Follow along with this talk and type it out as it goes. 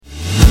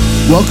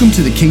Welcome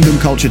to the Kingdom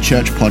Culture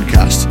Church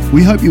podcast.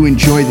 We hope you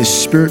enjoy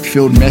this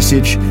spirit-filled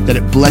message, that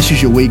it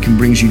blesses your week and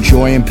brings you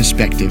joy and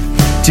perspective.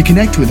 To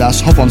connect with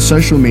us, hop on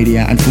social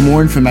media, and for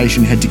more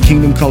information, head to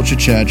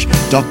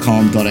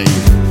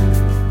kingdomculturechurch.com.au.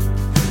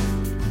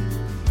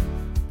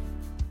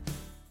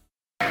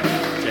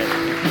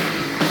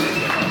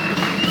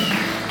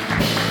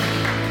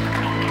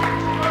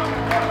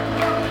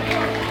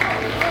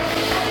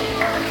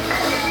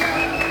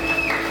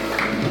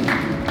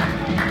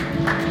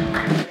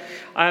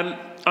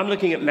 I'm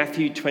looking at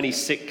Matthew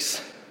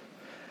 26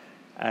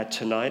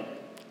 tonight,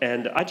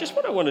 and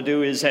what I want to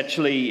do is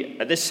actually,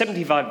 there's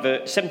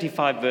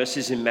 75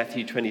 verses in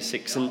Matthew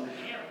 26, and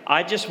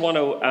I just want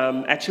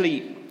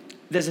to,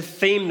 there's a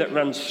theme that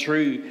runs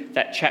through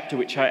that chapter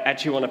which I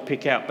actually want to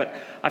pick out, but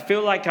I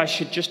feel like I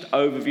should just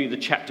overview the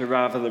chapter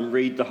rather than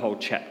read the whole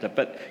chapter,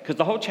 but because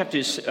the whole chapter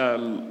is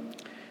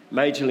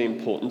majorly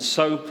important.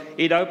 So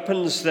it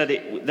opens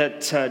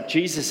that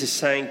Jesus is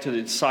saying to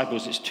the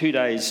disciples, it's 2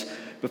 days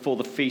before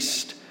the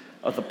feast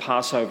of the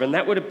Passover. And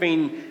that would have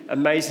been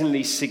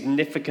amazingly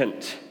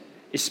significant,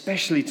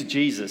 especially to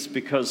Jesus,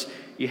 because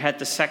you had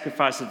the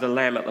sacrifice of the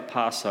lamb at the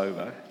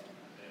Passover,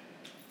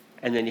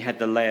 and then you had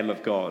the Lamb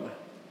of God.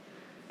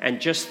 And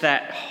just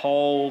that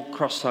whole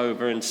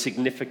crossover and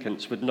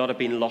significance would not have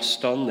been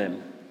lost on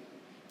them.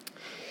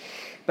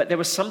 But there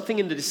was something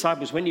in the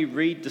disciples, when you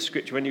read the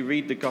scripture, when you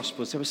read the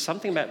Gospels, there was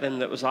something about them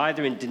that was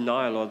either in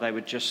denial or they were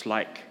just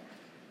like,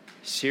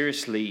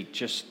 seriously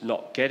just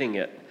not getting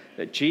it,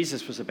 that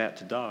Jesus was about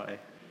to die.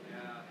 Yeah.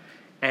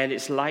 And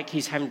it's like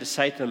he's having to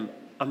say to them,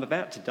 I'm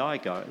about to die,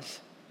 guys.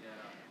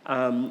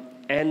 Yeah.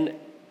 And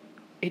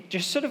it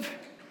just sort of,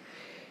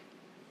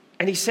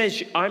 and he says,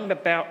 he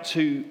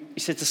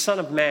says, the Son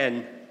of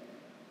Man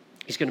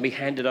is going to be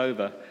handed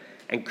over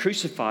and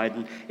crucified.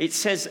 And it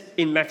says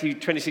in Matthew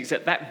 26,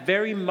 at that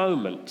very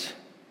moment,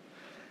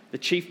 the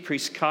chief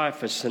priest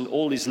Caiaphas and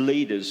all his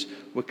leaders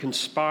were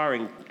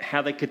conspiring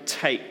how they could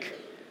take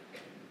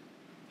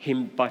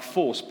him by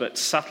force, but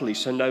subtly,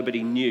 so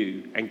nobody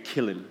knew, and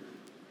kill him.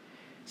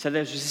 So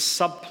there's this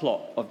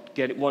subplot of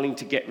wanting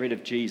to get rid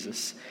of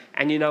Jesus.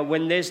 And you know,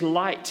 when there's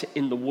light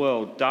in the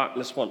world,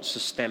 darkness wants to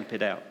stamp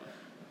it out.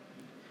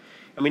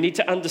 And we need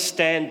to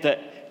understand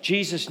that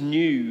Jesus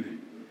knew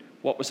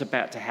what was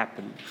about to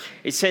happen.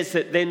 It says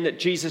that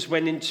Jesus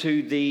went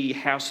into the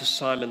house of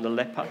Simon the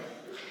leper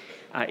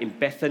in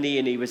Bethany,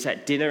 and he was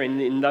at dinner.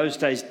 And in those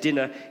days,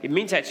 dinner, it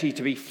means actually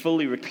to be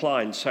fully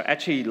reclined. So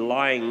actually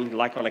lying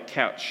like on a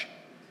couch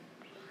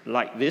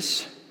like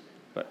this,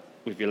 but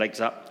with your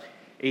legs up,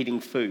 eating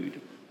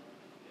food.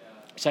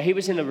 So he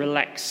was in a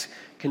relaxed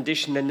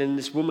condition, and then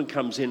this woman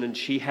comes in and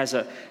she has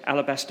an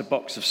alabaster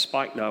box of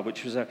spikenard,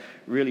 which was a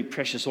really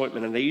precious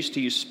ointment. And they used to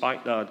use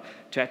spikenard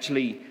to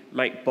actually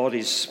make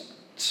bodies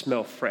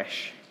smell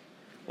fresh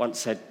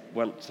once the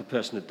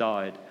person had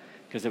died,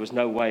 because there was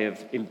no way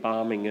of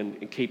embalming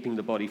and keeping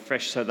the body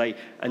fresh. So they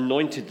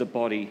anointed the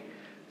body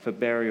for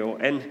burial.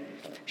 And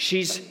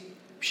she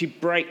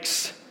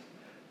breaks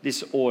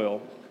this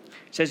oil.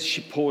 It says she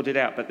poured it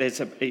out, but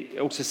it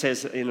also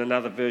says in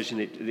another version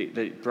that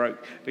it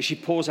broke. But she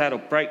pours out or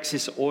breaks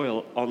this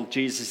oil on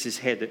Jesus'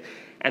 head,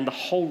 and the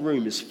whole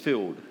room is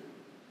filled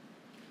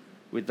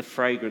with the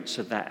fragrance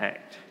of that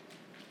act.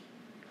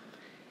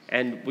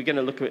 And we're going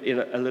to look at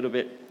a little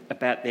bit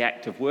about the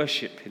act of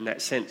worship in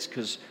that sense,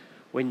 because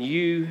when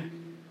you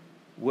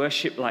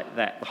worship like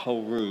that, the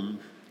whole room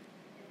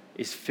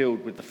is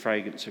filled with the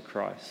fragrance of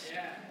Christ.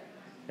 Yeah.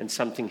 And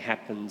something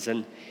happens.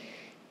 And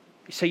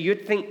so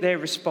you'd think their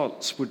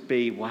response would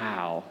be,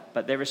 wow.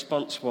 But their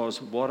response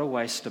was, what a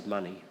waste of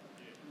money.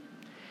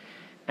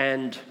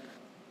 And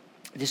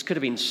this could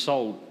have been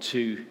sold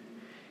to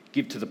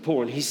give to the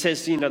poor. And he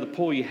says, the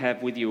poor you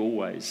have with you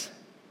always.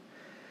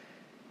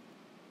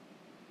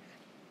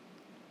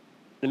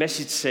 The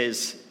Message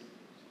says,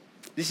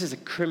 this is a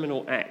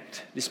criminal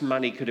act. This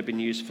money could have been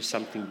used for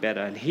something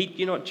better. And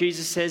you know what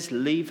Jesus says?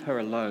 Leave her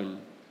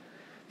alone.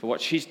 For what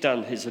she's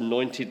done has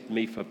anointed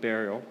me for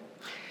burial.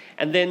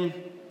 And then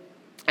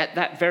at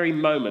that very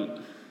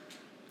moment,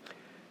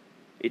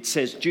 it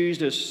says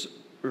Judas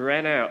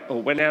went out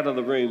of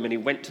the room, and he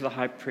went to the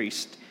high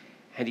priest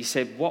and he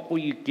said, what will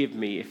you give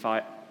me if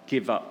I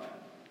give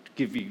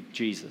you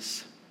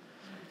Jesus?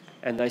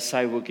 And they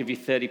say, we'll give you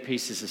 30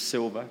 pieces of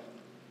silver.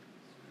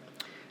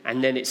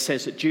 And then it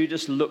says that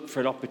Judas looked for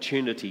an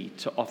opportunity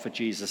to offer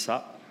Jesus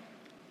up.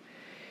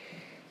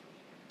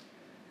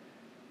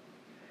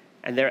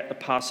 And they're at the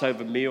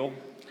Passover meal.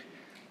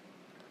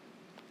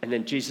 And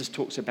then Jesus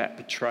talks about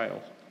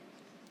betrayal.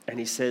 And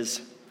he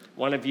says,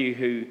 one of you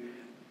who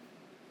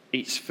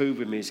eats food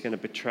with me is going to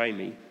betray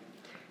me.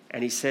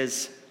 And he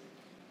says,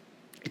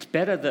 it's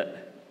better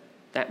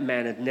that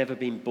man had never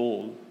been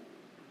born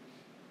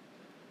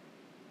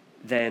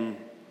than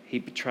he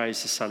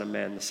betrays the Son of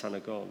Man, the Son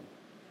of God.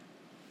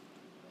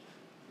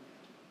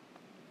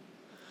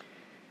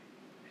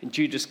 And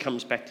Judas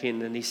comes back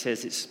in and he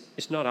says,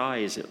 it's not I,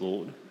 is it,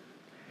 Lord?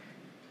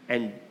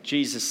 And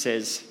Jesus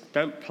says,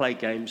 don't play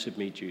games with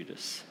me,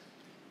 Judas.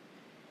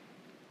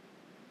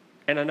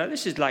 And I know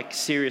this is like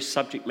serious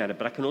subject matter,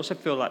 but I can also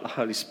feel like the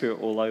Holy Spirit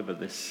all over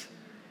this,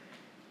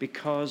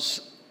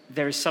 because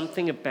there is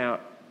something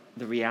about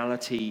the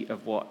reality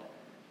of what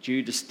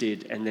Judas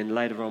did and then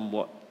later on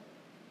what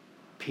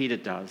Peter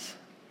does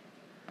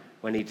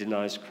when he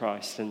denies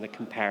Christ, and the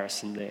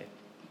comparison there.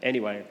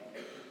 Anyway,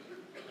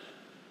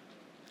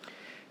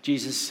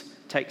 Jesus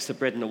takes the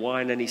bread and the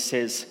wine and he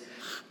says,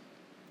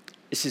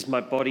 "This is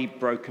my body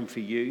broken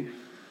for you,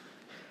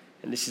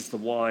 and this is the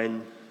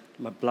wine,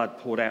 my blood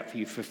poured out for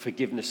you for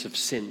forgiveness of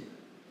sin."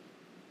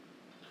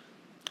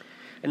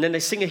 And then they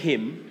sing a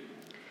hymn,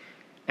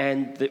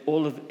 and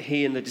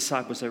he and the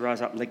disciples, they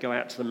rise up and they go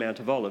out to the Mount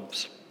of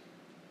Olives.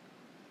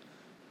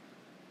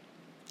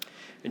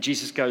 And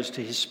Jesus goes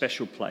to his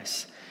special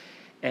place.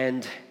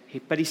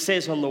 But he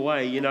says on the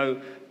way,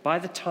 by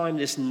the time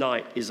this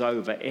night is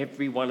over,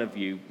 every one of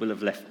you will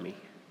have left me.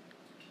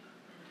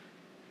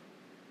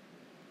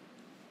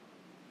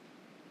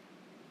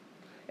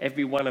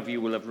 Every one of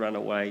you will have run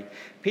away.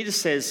 Peter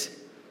says,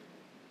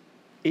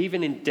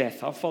 even in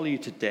death, I'll follow you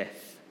to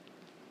death.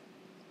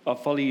 I'll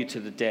follow you to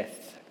the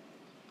death.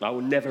 I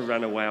will never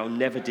run away. I'll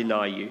never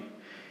deny you.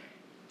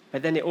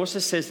 But then it also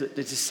says that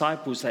the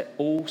disciples, they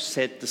all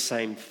said the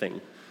same thing.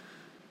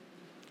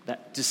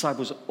 That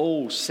disciples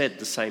all said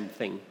the same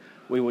thing.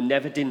 We will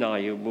never deny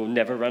you. We'll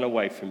never run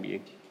away from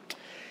you.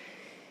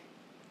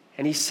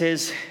 And he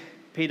says,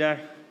 Peter,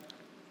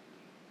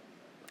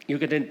 you're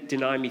going to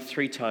deny me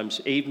 3 times,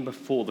 even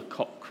before the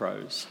cock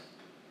crows.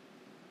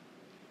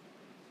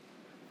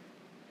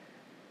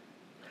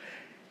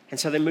 And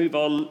so they move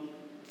on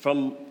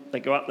they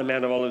go up the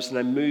Mount of Olives and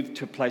they move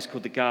to a place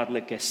called the Garden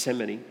of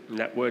Gethsemane. And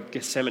that word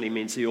Gethsemane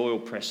means the oil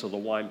press or the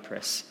wine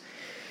press.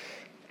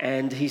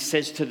 And he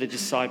says to the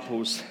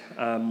disciples,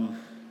 I'm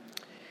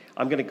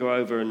going to go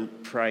over and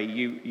pray.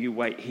 You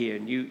wait here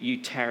and you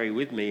tarry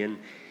with me. And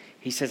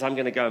he says, I'm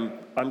going to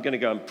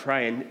go and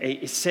pray. And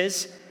it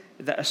says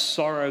that a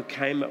sorrow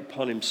came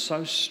upon him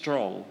so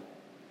strong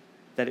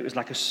that it was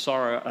like a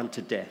sorrow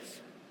unto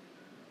death.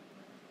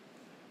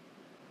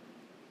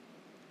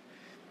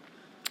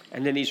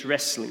 And then he's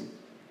wrestling.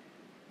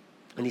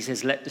 And he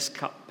says, let this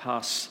cup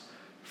pass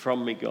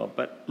from me, God,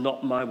 but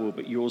not my will,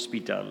 but yours be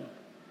done.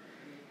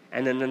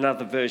 And in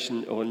another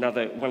version, or one of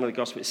the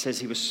Gospels, it says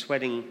he was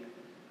sweating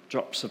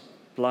drops of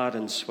blood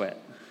and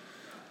sweat.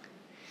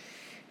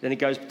 Then he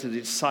goes to the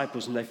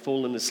disciples and they've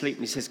fallen asleep.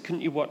 And he says, couldn't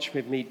you watch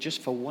with me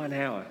just for 1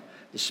 hour?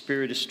 The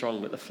spirit is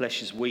strong, but the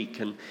flesh is weak.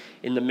 And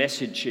in the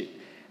message, it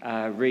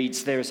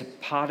reads, there is a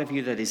part of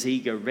you that is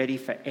eager, ready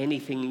for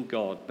anything in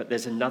God. But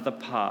there's another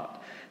part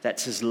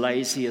that's as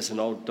lazy as an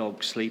old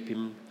dog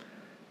sleeping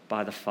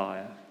by the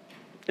fire.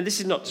 And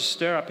this is not to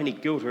stir up any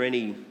guilt or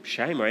any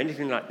shame or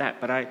anything like that,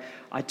 but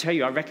I tell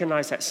you, I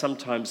recognize that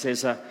sometimes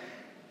there's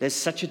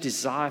such a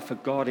desire for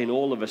God in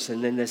all of us,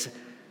 and then there's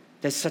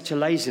such a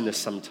laziness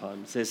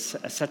sometimes. There's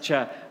such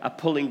a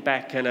pulling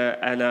back and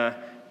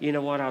a you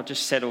know what, I'll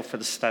just settle for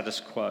the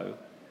status quo.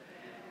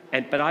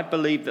 But I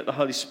believe that the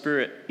Holy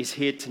Spirit is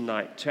here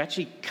tonight to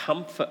actually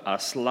comfort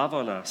us, love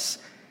on us,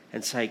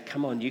 and say,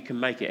 come on, you can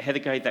make it. Heather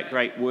gave that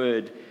great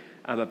word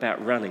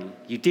about running.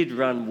 You did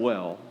run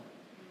well.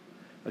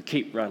 But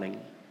keep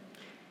running.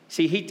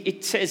 See,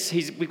 it says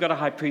we've got a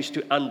high priest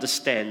who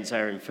understands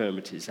our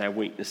infirmities, our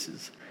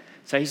weaknesses.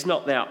 So he's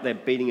not out there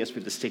beating us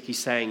with the stick. He's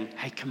saying,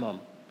 hey, come on,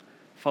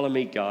 follow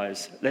me,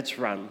 guys. Let's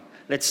run.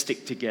 Let's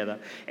stick together.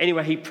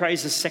 Anyway, he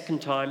prays a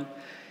second time,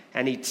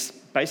 and he's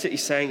basically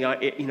saying,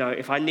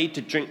 if I need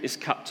to drink this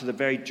cup to the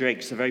very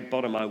dregs, the very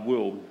bottom, I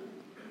will.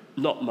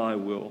 Not my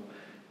will,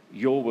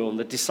 your will. And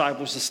the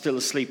disciples are still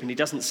asleep, and he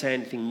doesn't say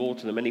anything more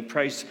to them. And he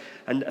prays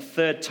a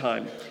third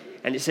time.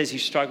 And it says he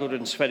struggled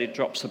and sweated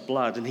drops of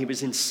blood, and he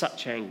was in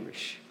such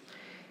anguish.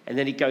 And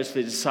then he goes to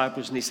the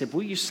disciples and he said,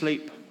 will you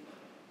sleep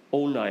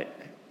all night?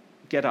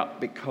 Get up,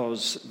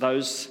 because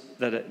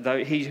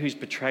he who's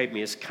betrayed me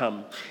has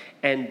come.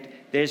 And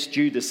there's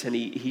Judas, and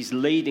he's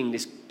leading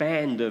this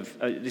band of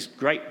this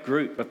great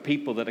group of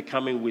people that are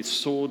coming with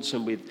swords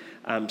and with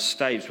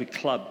staves, with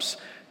clubs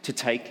to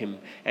take him.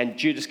 And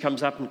Judas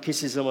comes up and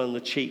kisses him on the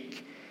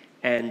cheek.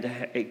 And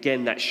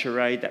again, that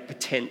charade, that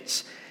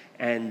pretense,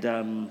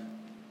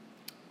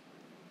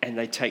 and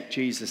they take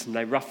Jesus and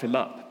they rough him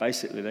up,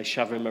 basically. They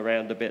shove him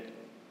around a bit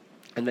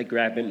and they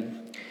grab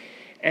him.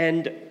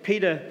 And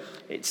Peter,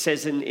 it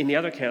says in the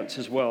other accounts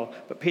as well,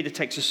 but Peter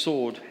takes a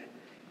sword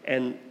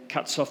and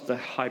cuts off the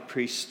high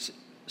priest's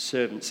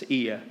servant's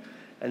ear.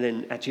 And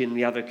then actually in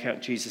the other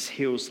account, Jesus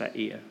heals that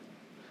ear.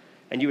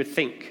 And you would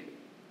think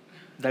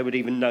they would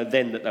even know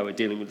then that they were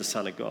dealing with the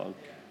Son of God.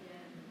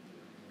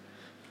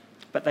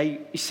 But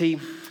you see,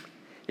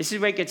 this is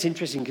where it gets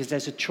interesting, because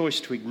there's a choice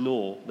to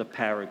ignore the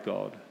power of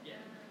God.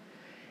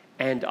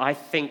 And I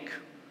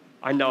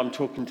know I'm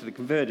talking to the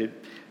converted,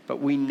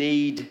 but we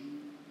need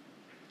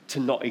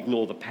to not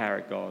ignore the power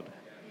of God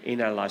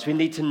in our lives. We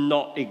need to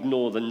not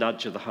ignore the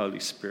nudge of the Holy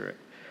Spirit.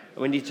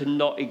 We need to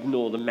not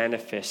ignore the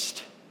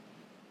manifest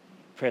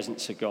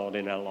presence of God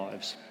in our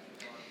lives.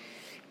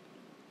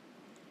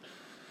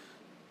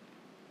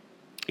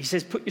 He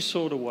says, put your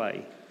sword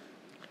away.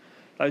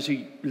 those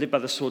who live by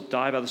the sword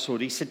die by the sword.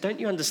 He said, don't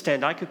you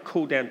understand? I could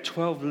call down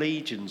 12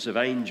 legions of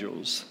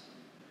angels.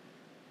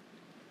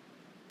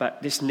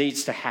 But this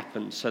needs to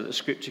happen so that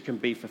Scripture can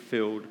be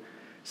fulfilled,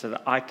 so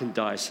that I can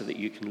die, so that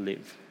you can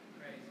live.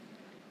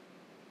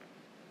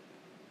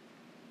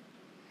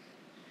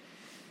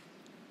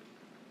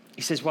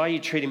 He says, why are you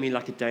treating me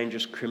like a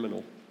dangerous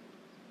criminal?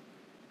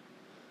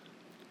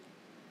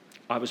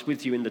 I was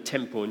with you in the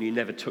temple and you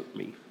never took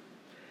me.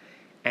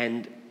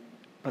 And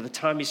by the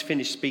time he's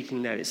finished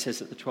speaking that, it says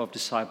that the 12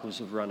 disciples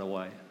have run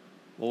away.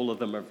 All of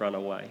them have run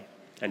away,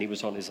 and he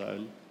was on his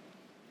own.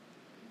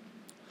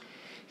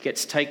 He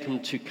gets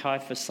taken to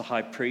Caiaphas, the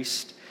high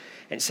priest,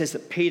 and it says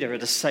that Peter,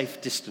 at a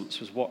safe distance,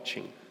 was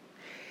watching.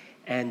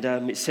 And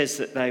it says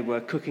that they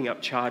were cooking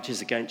up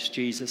charges against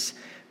Jesus,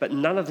 but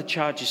none of the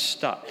charges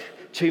stuck.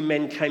 2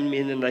 men came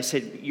in and they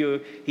said,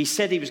 he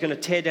said he was going to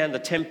tear down the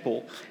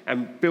temple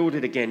and build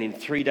it again in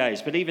 3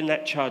 days. But even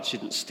that charge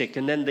didn't stick.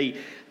 And then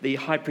the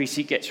high priest,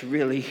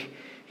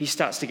 he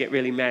starts to get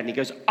really mad. And he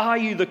goes, are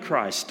you the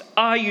Christ?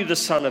 Are you the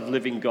Son of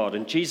living God?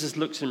 And Jesus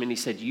looks at him and he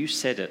said, you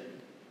said it.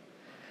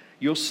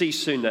 You'll see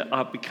soon that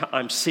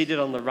I'm seated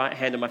on the right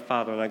hand of my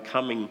Father and I'm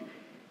coming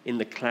in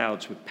the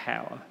clouds with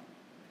power.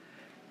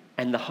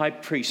 And the high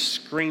priest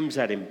screams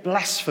at him,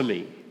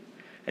 blasphemy.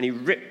 And he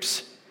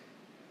rips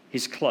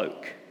his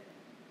cloak.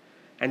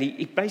 And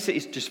he basically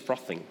is just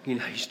frothing.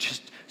 He's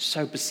just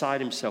so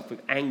beside himself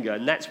with anger.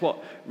 And that's what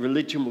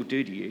religion will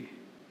do to you.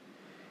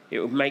 It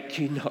will make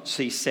you not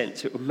see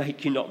sense. It will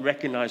make you not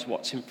recognize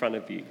what's in front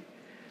of you,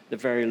 the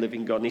very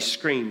living God. And he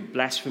screamed,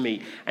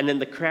 blasphemy. And then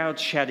the crowd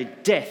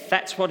shouted, death.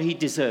 That's what he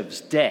deserves,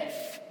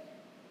 death.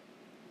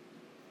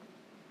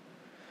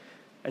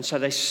 And so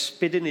they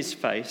spit in his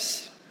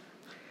face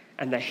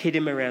and they hit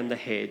him around the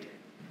head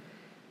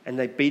and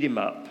they beat him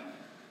up.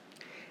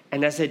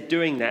 And as they're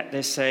doing that,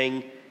 they're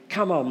saying,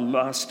 come on,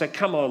 Master,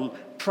 come on,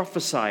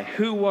 prophesy.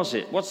 Who was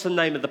it? What's the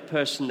name of the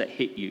person that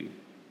hit you?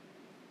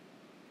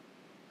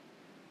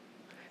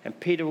 And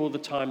Peter all the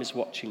time is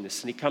watching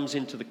this. And he comes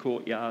into the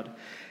courtyard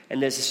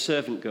and there's a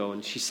servant girl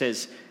and she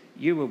says,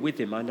 you were with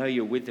him. I know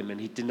you're with him.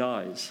 And he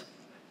denies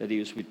that he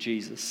was with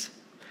Jesus.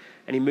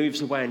 And he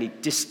moves away and he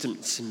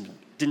distances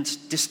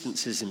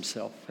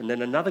himself. And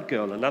then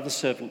another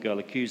servant girl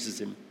accuses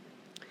him.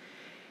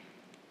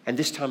 And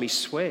this time he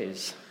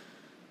swears.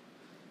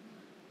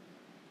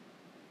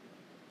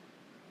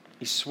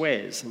 He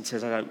swears and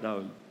says, I don't know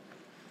him.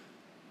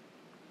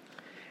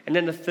 And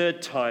then the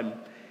third time,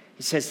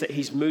 he says that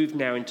he's moved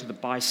now into the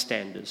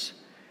bystanders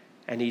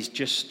and he's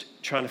just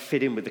trying to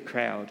fit in with the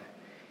crowd.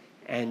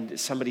 And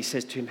somebody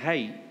says to him,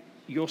 hey,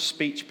 your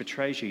speech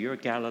betrays you. You're a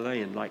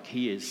Galilean like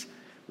he is.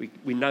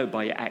 We know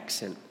by your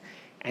accent.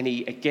 And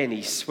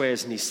he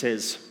swears and he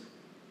says,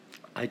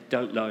 I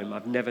don't know him.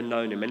 I've never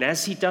known him. And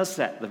as he does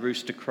that, the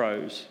rooster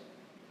crows.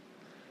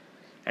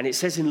 And it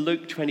says in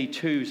Luke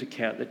 22's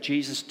account that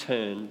Jesus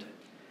turned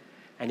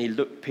and he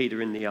looked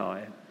Peter in the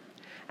eye.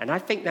 And I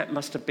think that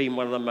must have been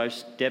one of the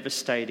most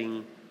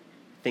devastating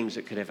things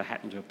that could ever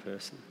happen to a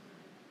person.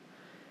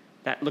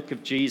 That look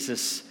of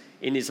Jesus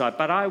in his eye.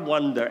 But I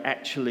wonder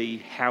actually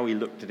how he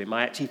looked at him.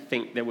 I actually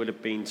think there would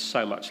have been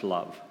so much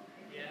love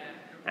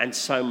and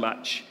so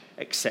much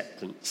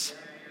acceptance.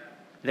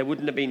 There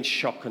wouldn't have been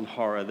shock and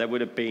horror. There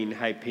would have been,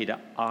 hey, Peter,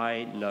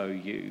 I know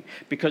you.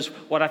 Because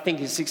what I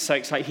think is so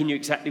exciting, he knew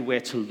exactly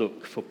where to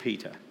look for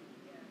Peter.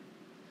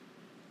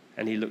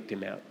 And he looked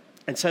him out.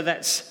 And so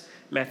that's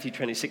Matthew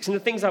 26. And the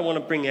things I want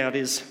to bring out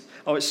is,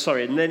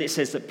 and then it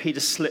says that Peter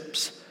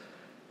slips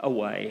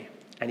away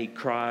and he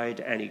cried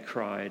and he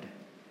cried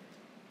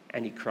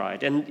and he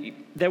cried. And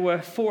there were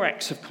 4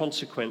 acts of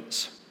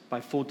consequence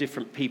by 4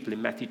 different people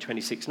in Matthew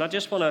 26. And I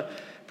just want to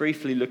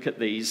briefly look at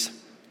these.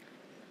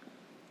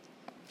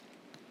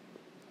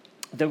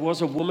 There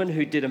was a woman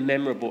who did a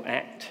memorable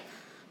act.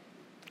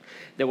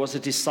 There was a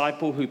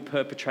disciple who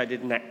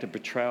perpetrated an act of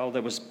betrayal.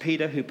 There was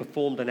Peter who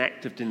performed an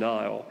act of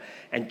denial,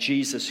 and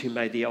Jesus who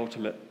made the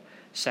ultimate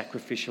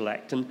sacrificial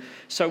act. And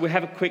so we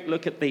have a quick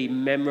look at the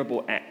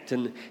memorable act.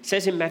 And it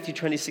says in Matthew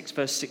 26,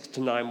 verse 6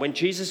 to 9, when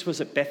Jesus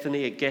was at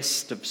Bethany, a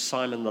guest of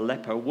Simon the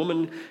leper, a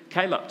woman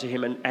came up to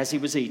him and as he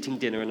was eating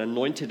dinner and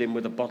anointed him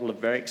with a bottle of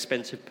very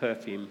expensive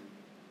perfume.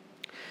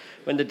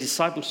 When the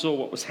disciples saw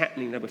what was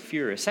happening, they were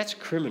furious. That's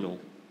criminal.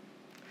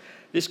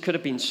 This could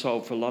have been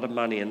sold for a lot of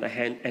money and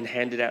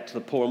handed out to the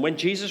poor. And when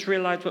Jesus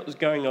realized what was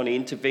going on, he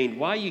intervened.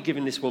 Why are you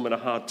giving this woman a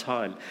hard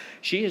time?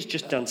 She has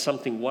just done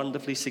something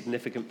wonderfully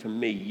significant for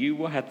me. You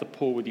will have the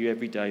poor with you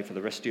every day for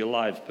the rest of your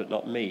lives, but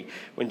not me.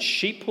 When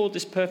she poured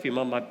this perfume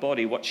on my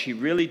body, what she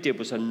really did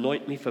was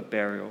anoint me for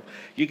burial.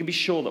 You can be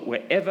sure that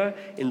wherever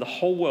in the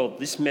whole world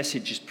this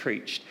message is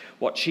preached,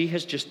 what she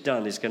has just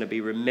done is going to be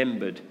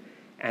remembered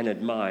and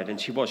admired. And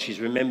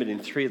she's remembered in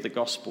 3 of the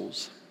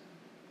Gospels.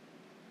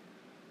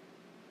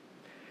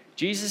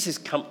 Jesus is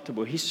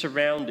comfortable. He's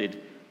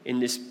surrounded in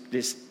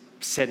this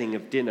setting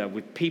of dinner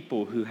with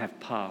people who have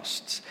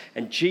pasts.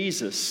 And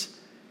Jesus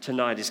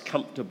tonight is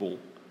comfortable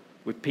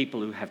with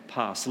people who have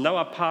pasts. And though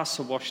our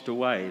pasts are washed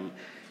away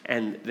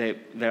and they're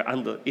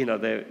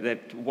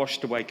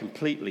washed away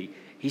completely,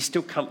 He's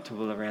still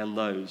comfortable around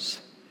those.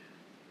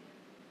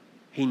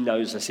 He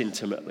knows us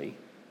intimately.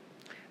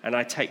 And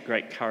I take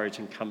great courage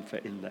and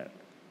comfort in that.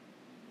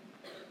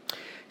 It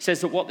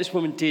says that what this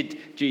woman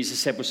did, Jesus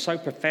said, was so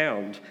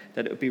profound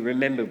that it would be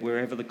remembered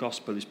wherever the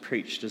gospel is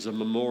preached as a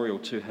memorial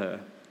to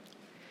her.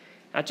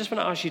 I just want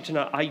to ask you to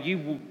know, are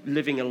you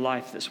living a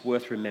life that's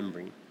worth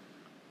remembering?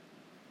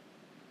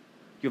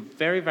 You're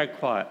very, very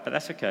quiet, but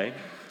that's okay.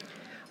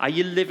 Are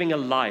you living a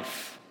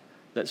life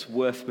that's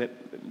worth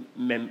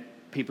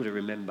people to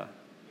remember?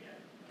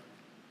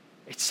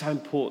 It's so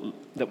important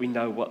that we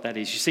know what that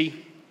is. You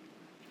see,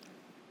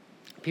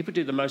 people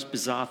do the most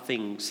bizarre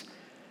things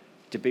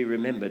to be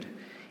remembered.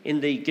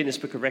 In the Guinness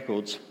Book of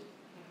Records,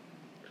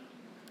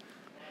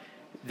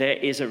 there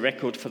is a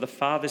record for the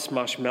farthest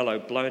marshmallow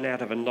blown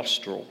out of a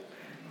nostril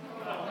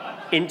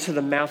into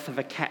the mouth of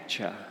a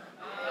catcher.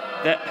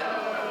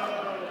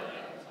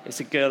 It's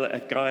a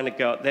guy and a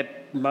girl. Their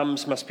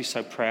mums must be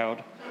so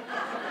proud.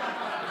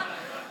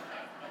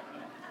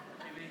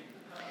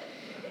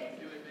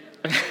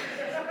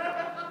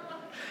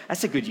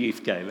 That's a good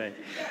youth game, eh?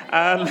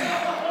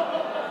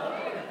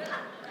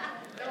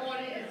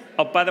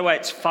 Oh, by the way,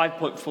 it's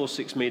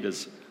 5.46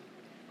 metres.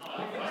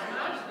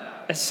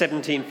 That's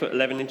 17 foot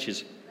 11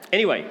 inches.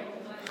 Anyway,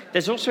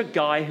 there's also a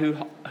guy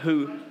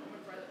who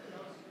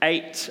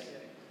ate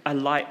a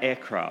light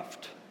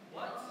aircraft.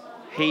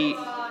 He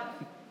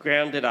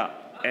ground it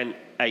up and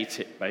ate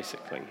it,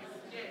 basically.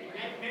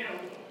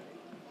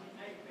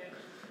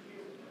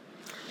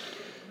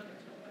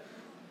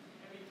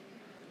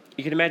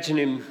 You can imagine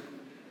him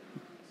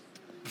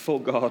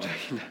before God.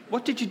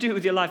 What did you do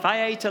with your life?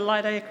 I ate a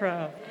light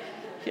aircraft.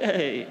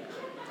 Yay.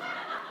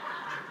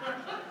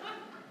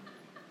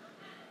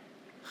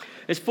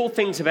 There's 4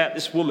 things about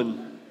this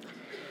woman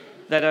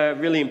that are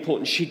really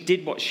important. She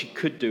did what she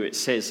could do, it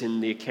says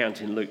in the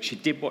account in Luke. She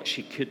did what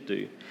she could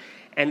do.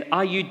 And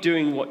are you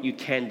doing what you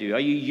can do? Are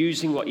you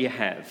using what you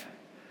have?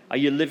 Are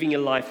you living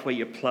your life where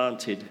you're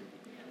planted?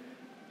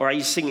 Or are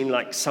you singing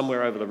like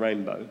Somewhere Over the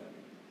Rainbow?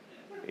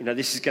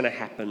 This is going to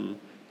happen.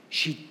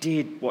 She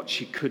did what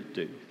she could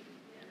do.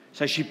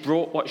 So she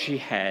brought what she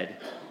had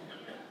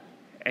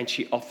and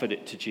she offered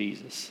it to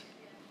Jesus.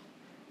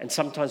 And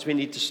sometimes we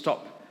need to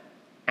stop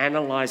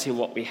analysing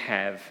what we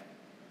have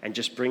and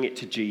just bring it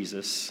to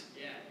Jesus.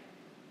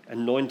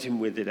 Anoint him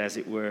with it, as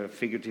it were,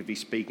 figuratively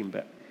speaking,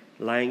 but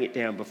laying it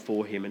down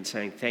before him and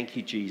saying, thank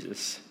you,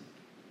 Jesus,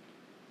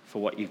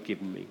 for what you've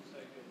given me.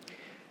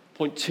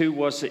 Point 2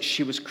 was that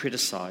she was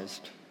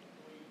criticised.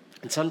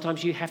 And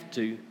sometimes you have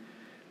to,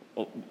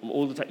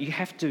 all the time, you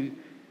have to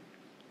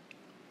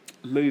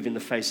move in the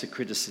face of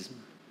criticism.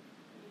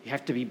 You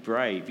have to be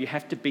brave. We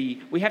have to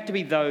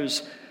be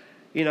those,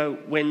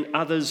 when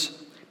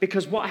others,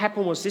 because what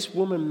happened was this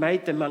woman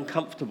made them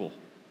uncomfortable.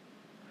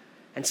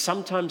 And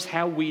sometimes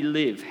how we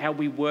live, how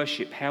we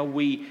worship, how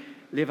we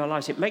live our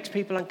lives, it makes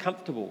people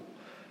uncomfortable.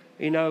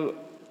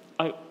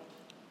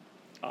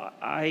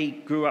 I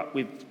grew up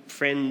with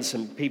friends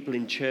and people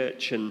in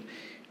church, and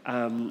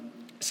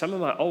some of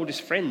my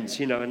oldest friends,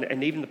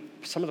 and even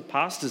some of the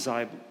pastors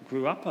I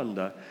grew up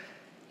under,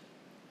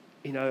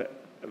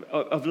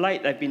 of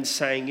late they've been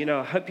saying,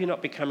 I hope you're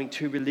not becoming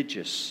too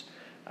religious,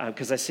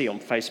 because they see on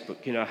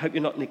Facebook, I hope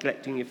you're not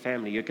neglecting your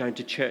family, you're going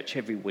to church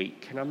every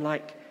week. And I'm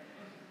like,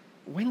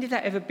 when did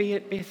that ever be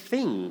a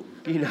thing?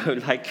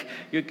 Like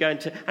you're going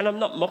to, and I'm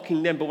not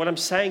mocking them, but what I'm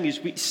saying is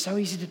it's so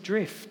easy to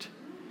drift.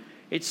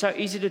 It's so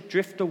easy to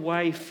drift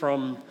away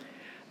from,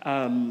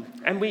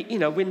 and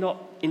we're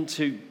not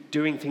into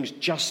doing things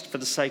just for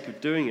the sake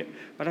of doing it.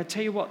 But I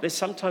tell you what, there's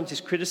sometimes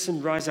this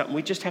criticism rise up and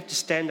we just have to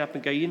stand up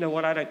and go, you know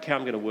what, I don't care,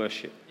 I'm going to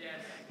worship.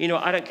 Yes.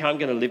 I don't care, I'm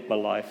going to live my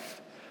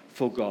life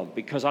for God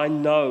because I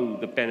know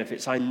the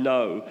benefits, I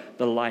know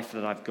the life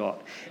that I've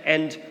got.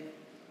 And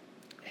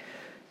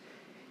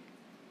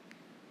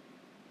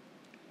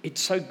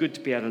it's so good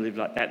to be able to live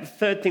like that. The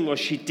third thing was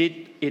she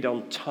did it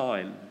on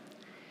time.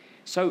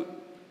 So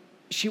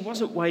she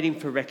wasn't waiting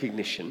for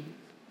recognition.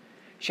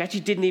 She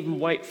actually didn't even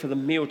wait for the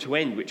meal to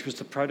end, which was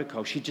the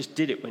protocol. She just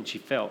did it when she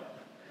felt.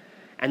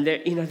 And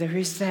there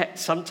is that,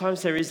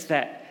 sometimes there is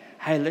that,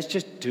 hey, let's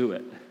just do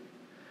it.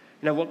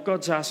 What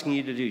God's asking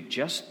you to do,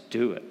 just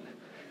do it.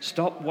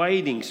 Stop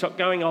waiting. Stop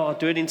going, I'll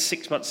do it in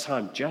 6 months'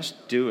 time.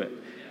 Just do it.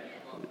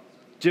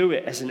 Do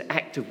it as an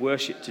act of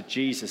worship to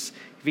Jesus.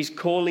 If he's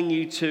calling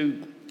you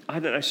to,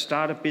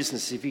 start a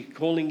business, if he's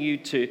calling you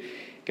to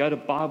go to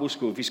Bible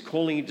school, if he's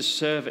calling you to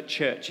serve at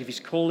church, if he's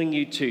calling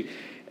you to,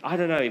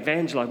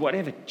 evangelize,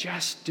 whatever,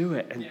 just do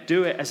it and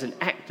do it as an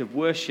act of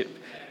worship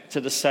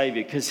to the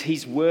Savior because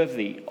he's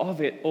worthy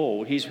of it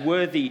all. He's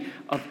worthy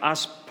of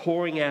us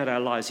pouring out our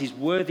lives. He's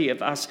worthy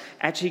of us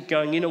actually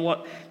going, you know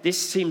what, this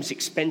seems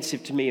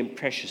expensive to me and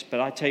precious,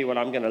 but I tell you what,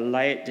 I'm going to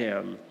lay it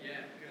down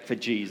for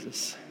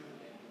Jesus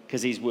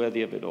because he's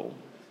worthy of it all.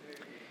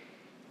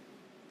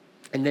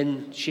 And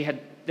then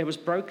there was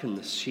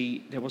brokenness.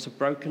 There was a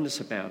brokenness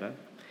about her.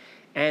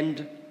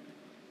 And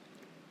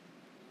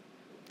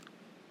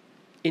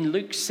in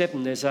Luke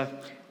 7,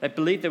 they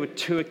believe there were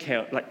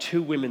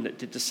two women that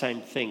did the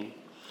same thing.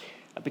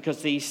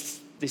 Because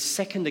this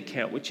second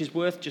account, which is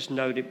worth just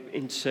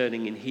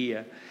inserting in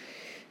here.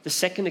 The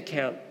second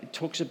account, it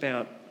talks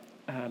about,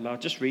 I'll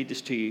just read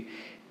this to you.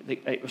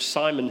 It was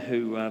Simon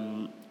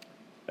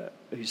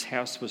whose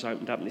house was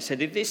opened up, and he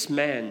said, if this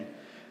man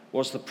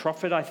was the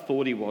prophet I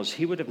thought he was,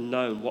 he would have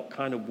known what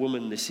kind of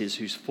woman this is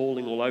who's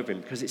falling all over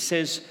him. Because it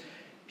says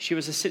she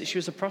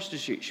was a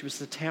prostitute. She was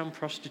the town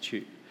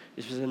prostitute.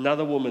 This was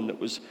another woman that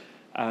was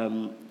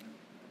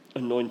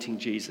anointing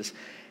Jesus.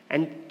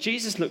 And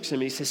Jesus looks at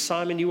him and he says,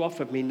 Simon, you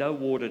offered me no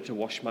water to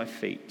wash my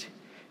feet.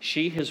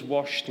 She has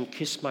washed and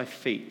kissed my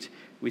feet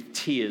with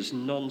tears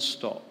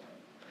non-stop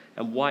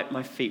and wiped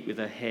my feet with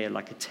her hair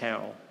like a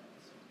towel.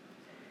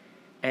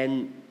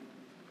 And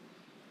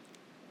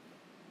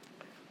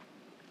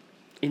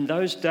in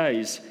those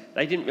days,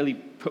 they didn't really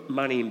put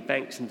money in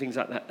banks and things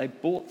like that. They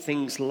bought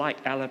things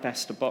like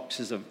alabaster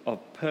boxes of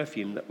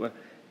perfume that were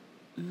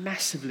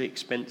massively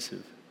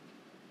expensive.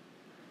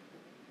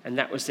 And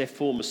that was their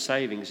form of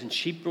savings. And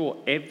she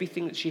brought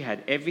everything that she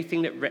had,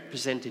 everything that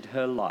represented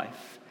her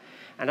life.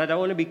 And I don't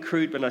want to be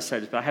crude when I say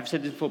this, but I have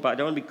said this before, but I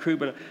don't want to be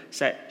crude when I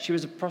say she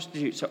was a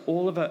prostitute. So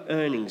all of her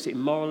earnings,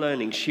 immoral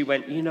earnings, she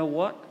went, you know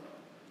what?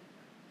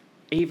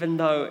 Even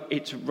though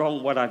it's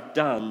wrong what I've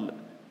done,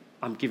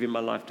 I'm giving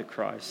my life to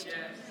Christ.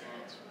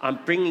 I'm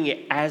bringing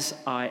it as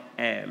I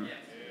am.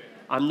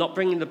 I'm not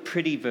bringing the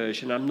pretty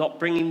version. I'm not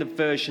bringing the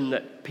version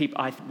that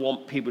I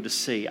want people to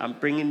see. I'm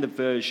bringing the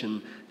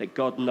version that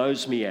God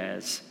knows me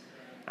as,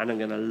 and I'm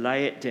going to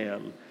lay it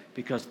down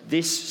because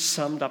this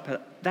summed up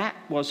that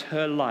was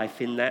her life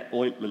in that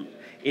ointment,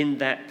 in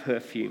that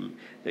perfume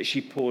that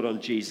she poured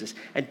on Jesus.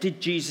 And did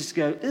Jesus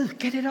go, ugh,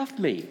 get it off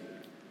me?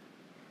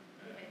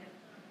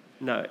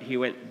 No, he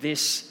went,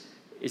 this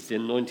is the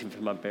anointing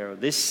for my bearer.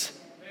 This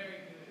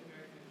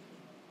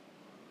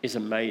is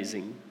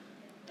amazing.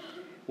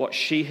 What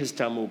she has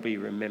done will be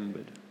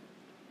remembered.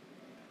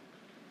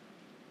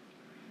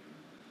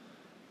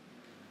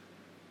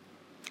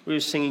 We were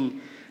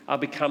singing, I'll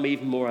become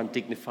even more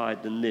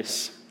undignified than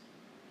this.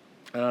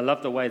 And I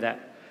love the way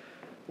that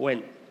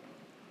went.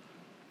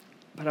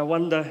 But I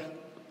wonder,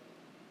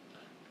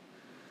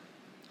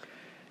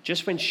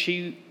 just when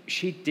she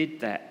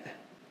did that,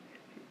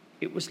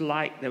 it was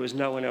like there was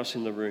no one else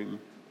in the room,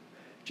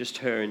 just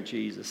her and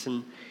Jesus.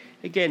 And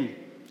again,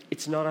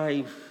 it's not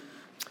a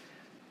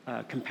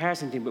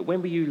comparison thing, but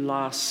when were you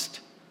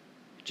last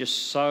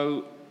just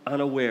so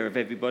unaware of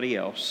everybody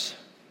else,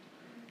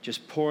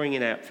 just pouring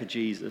it out for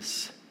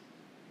Jesus?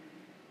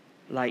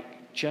 Like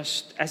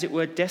just, as it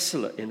were,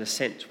 desolate in a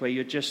sense, where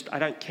you're just, I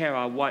don't care,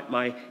 I'll wipe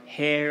my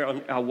hair,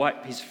 I'll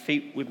wipe his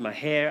feet with my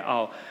hair,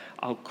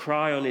 I'll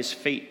cry on his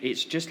feet.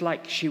 It's just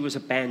like she was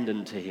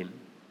abandoned to him.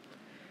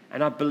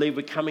 And I believe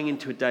we're coming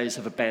into days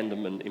of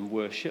abandonment in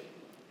worship.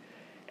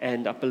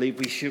 And I believe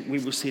we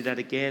will see that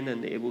again,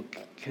 and it will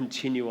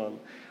continue on.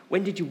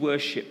 When did you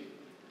worship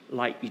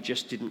like you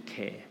just didn't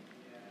care?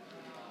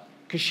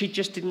 Because she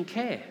just didn't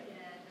care.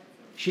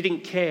 She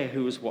didn't care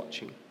who was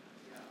watching.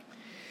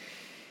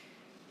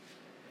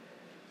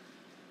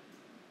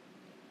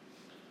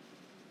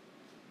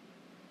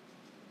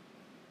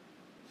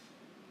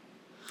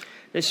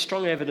 There's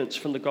strong evidence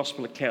from the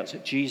gospel accounts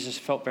that Jesus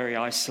felt very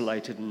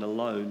isolated and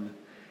alone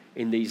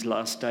in these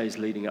last days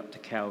leading up to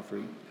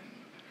Calvary.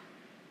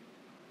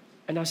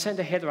 And I said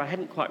to Heather, I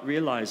hadn't quite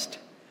realized.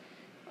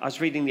 I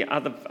was reading the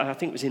other, I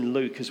think it was in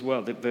Luke as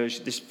well,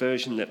 this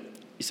version that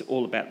is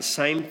all about the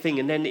same thing.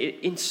 And then it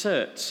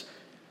inserts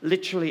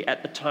literally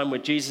at the time where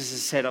Jesus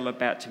has said, I'm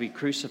about to be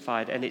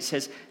crucified. And it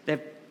says,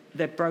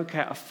 there broke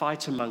out a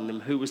fight among them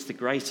who was the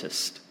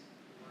greatest.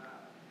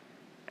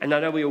 And I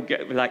know we all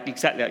get like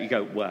exactly like you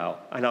go, wow.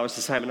 And I was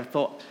the same. And I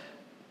thought,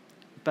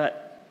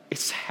 but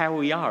it's how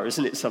we are,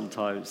 isn't it,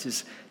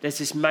 sometimes? There's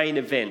this main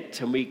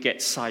event and we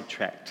get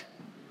sidetracked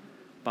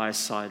by a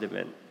side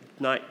event.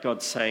 Tonight,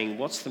 God's saying,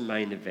 what's the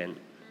main event?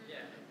 Yeah.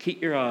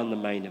 Keep your eye on the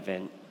main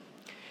event.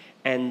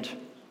 And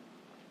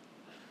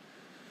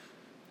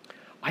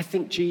I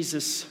think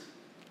Jesus,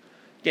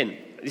 again,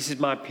 this is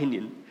my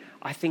opinion,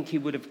 I think he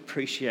would have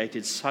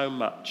appreciated so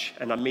much,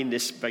 and I mean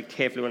this very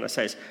carefully when I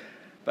say this,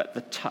 but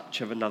the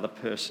touch of another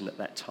person at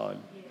that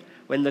time. Yeah.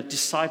 When the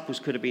disciples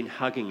could have been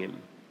hugging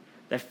him,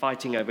 they're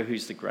fighting over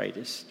who's the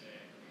greatest.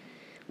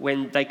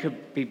 When they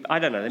could be, I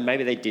don't know,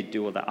 maybe they did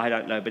do all that, I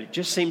don't know, but it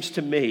just seems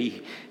to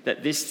me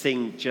that this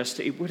thing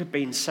it would have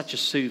been such a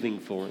soothing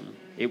for him.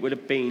 It would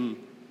have been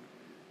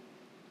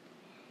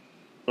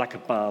like a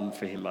balm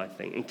for him, I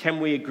think. And can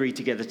we agree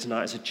together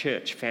tonight as a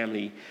church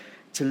family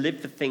to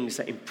live the things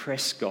that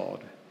impress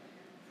God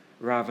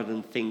rather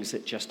than things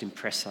that just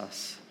impress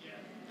us?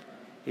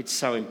 It's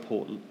so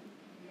important.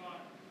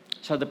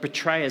 So the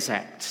betrayer's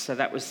act, so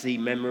that was the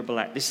memorable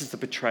act. This is the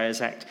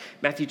betrayer's act.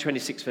 Matthew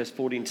 26, verse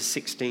 14 to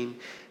 16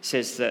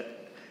 says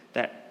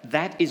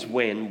that is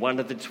when one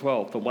of the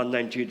 12, the one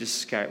named Judas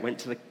Iscariot, went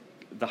to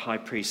the high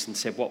priest and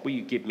said, what will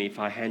you give me if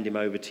I hand him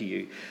over to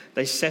you?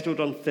 They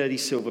settled on 30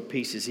 silver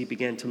pieces. He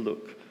began to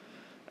look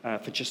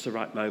for just the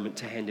right moment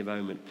to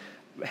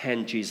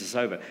hand Jesus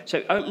over. So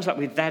it opens up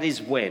with that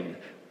is when.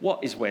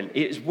 What is when?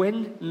 It is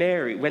when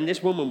when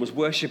this woman was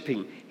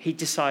worshipping, he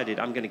decided,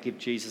 I'm going to give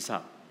Jesus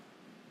up.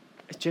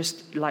 It's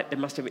just like there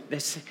must have been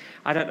this,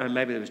 I don't know,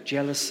 maybe there was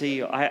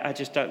jealousy, or I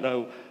just don't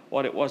know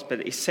what it was,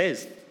 but it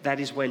says that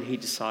is when he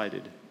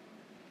decided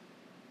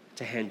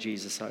to hand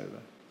Jesus over.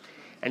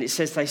 And it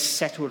says they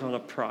settled on a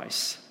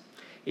price.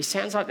 It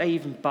sounds like they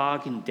even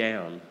bargained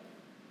down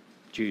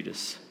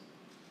Judas.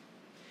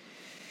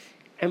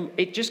 And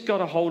it just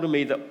got a hold of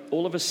me that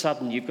all of a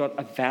sudden you've got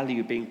a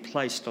value being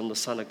placed on the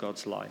Son of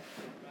God's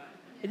life.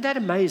 Isn't that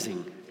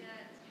amazing?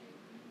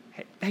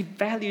 They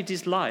valued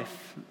his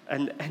life.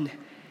 And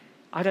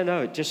I don't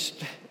know, it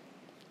just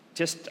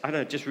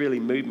really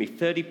moved me.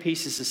 30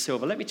 pieces of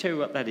silver. Let me tell you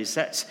what that is.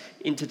 That's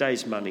in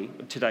today's money,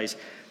 today's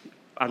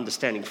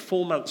understanding,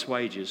 4 months'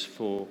 wages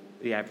for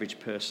the average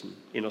person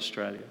in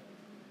Australia.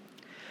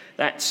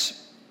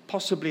 That's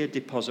possibly a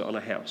deposit on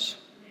a house.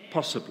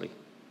 Possibly.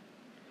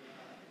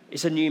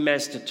 It's a new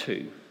Mazda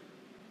 2.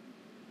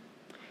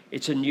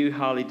 It's a new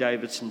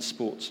Harley-Davidson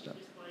Sportster.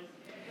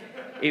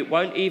 It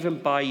won't even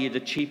buy you the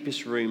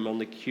cheapest room on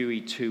the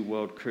QE2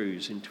 World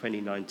Cruise in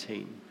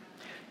 2019.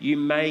 You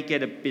may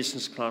get a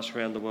business class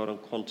around the world on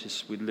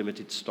Qantas with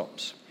limited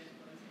stops.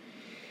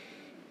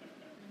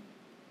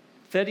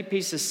 30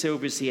 pieces of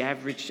silver is the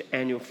average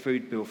annual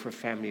food bill for a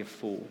family of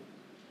 4,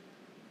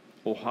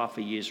 or half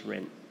a year's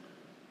rent.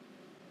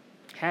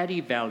 How do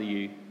you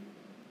value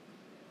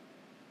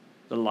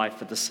the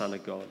life of the Son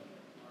of God?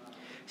 It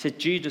said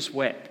Judas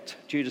wept.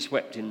 Judas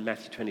wept in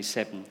Matthew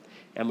 27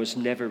 and was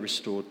never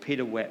restored.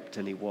 Peter wept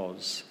and he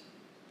was.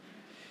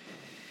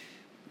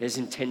 There's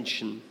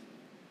intention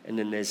and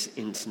then there's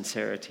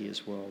insincerity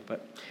as well.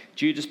 But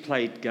Judas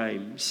played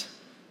games.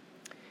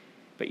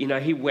 But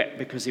he wept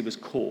because he was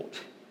caught.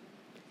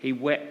 He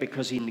wept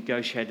because he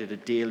negotiated a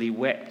deal. He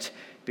wept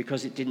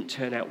because it didn't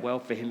turn out well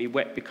for him. He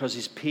wept because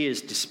his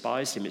peers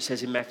despised him. It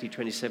says in Matthew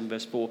 27,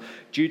 verse 4,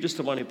 Judas,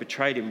 the one who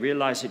betrayed him,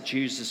 realized that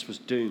Jesus was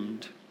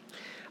doomed.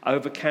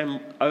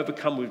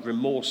 Overcome with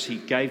remorse, he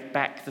gave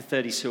back the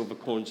 30 silver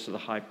coins to the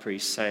high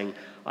priest, saying,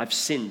 I've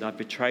sinned, I've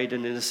betrayed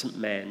an innocent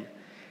man.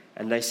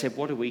 And they said,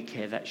 what do we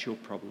care? That's your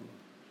problem.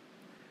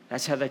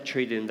 That's how they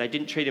treated him. They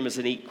didn't treat him as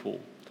an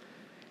equal.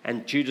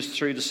 And Judas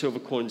threw the silver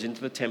coins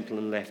into the temple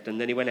and left. And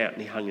then he went out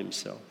and he hung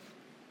himself.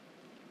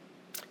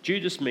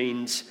 Judas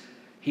means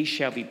he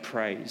shall be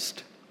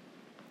praised.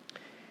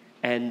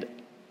 And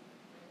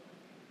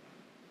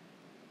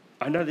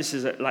I know this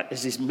is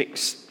there's this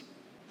mixed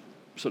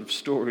sort of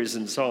stories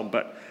and so on,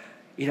 but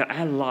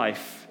our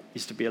life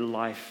is to be a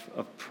life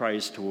of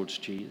praise towards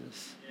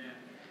Jesus.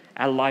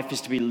 Yeah. Our life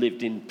is to be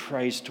lived in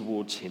praise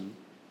towards him.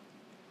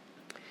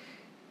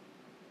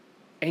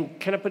 And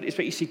can I put it this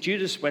way? You see,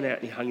 Judas went out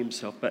and he hung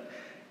himself, but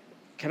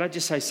can I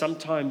just say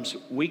sometimes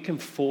we can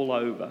fall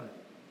over,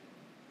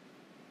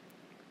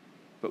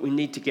 but we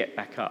need to get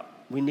back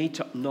up. We need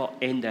to not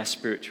end our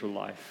spiritual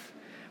life.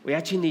 We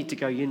actually need to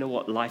go, you know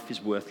what, life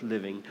is worth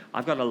living.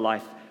 I've got a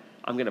life,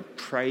 I'm going to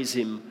praise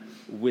him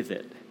with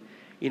it.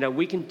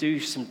 We can do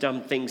some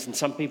dumb things, and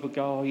some people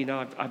go,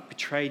 I've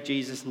betrayed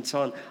Jesus and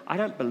so on. I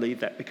don't believe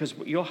that, because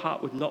your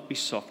heart would not be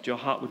soft. Your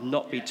heart would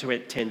not be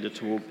tender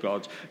toward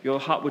God. Your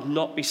heart would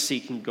not be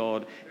seeking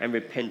God and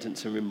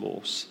repentance and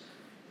remorse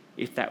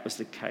if that was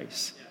the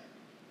case.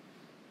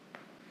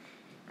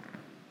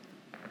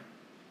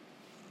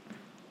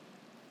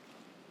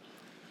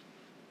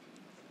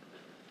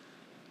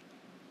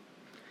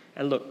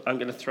 And look, I'm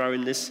going to throw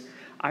in this.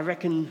 I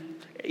reckon,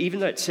 even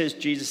though it says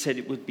Jesus said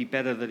it would be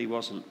better that he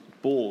wasn't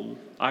born,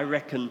 I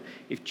reckon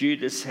if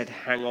Judas had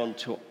hung on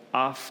till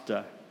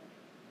after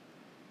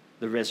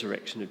the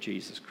resurrection of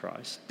Jesus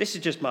Christ, this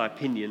is just my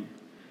opinion,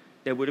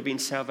 there would have been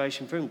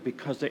salvation for him,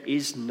 because there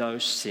is no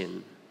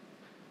sin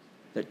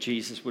that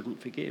Jesus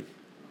wouldn't forgive.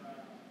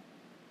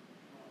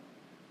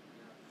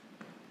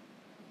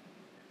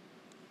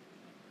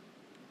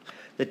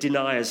 The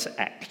denier's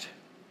act.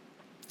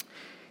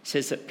 It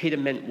says that Peter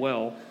meant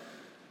well,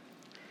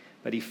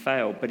 but he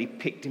failed, but he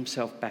picked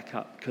himself back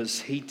up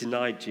because he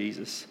denied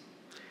Jesus,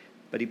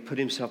 but he put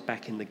himself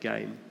back in the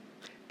game.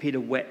 Peter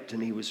wept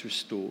and he was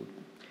restored.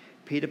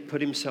 Peter put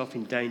himself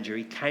in danger.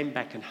 He came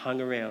back and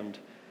hung around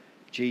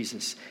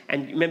Jesus.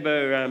 And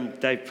remember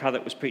Dave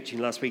Prudhoe was preaching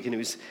last week and he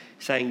was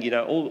saying,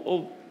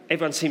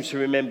 everyone seems to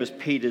remember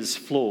Peter's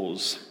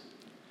flaws.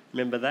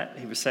 Remember that?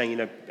 He was saying,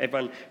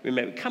 everyone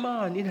remember, come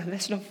on,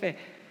 that's not fair.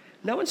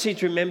 No one seems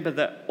to remember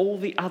that all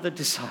the other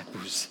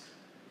disciples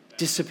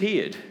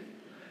disappeared.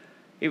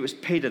 It was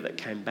Peter that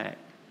came back.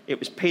 It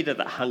was Peter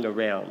that hung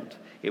around.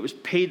 It was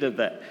Peter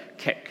that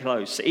kept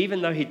close.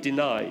 Even though he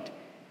denied,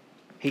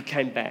 he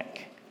came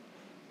back.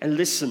 And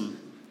listen,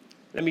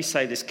 let me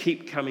say this,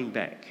 keep coming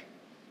back.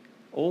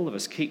 All of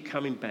us keep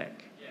coming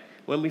back.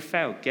 When we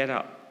fail, get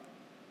up.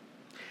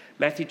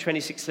 Matthew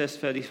 26, verse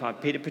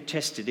 35, Peter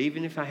protested,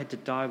 even if I had to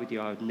die with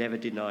you, I would never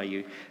deny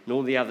you. And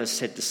all the others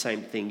said the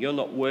same thing. You're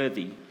not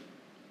worthy.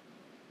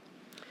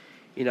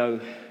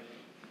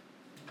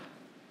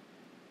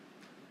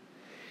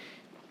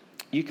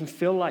 You can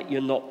feel like you're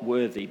not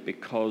worthy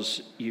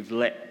because you've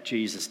let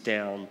Jesus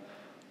down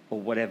or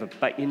whatever.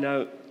 But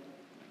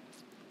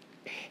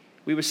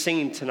We were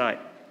singing tonight.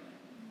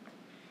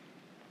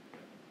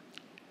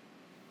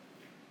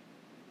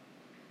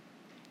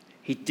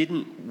 He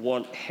didn't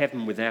want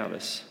heaven without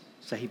us,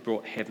 so he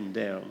brought heaven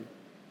down.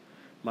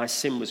 My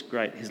sin was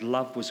great. His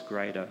love was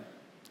greater.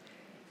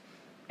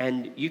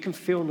 And you can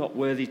feel not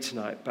worthy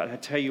tonight, but I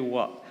tell you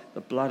what,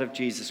 the blood of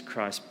Jesus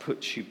Christ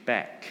puts you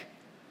back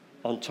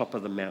on top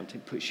of the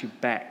mountain, puts you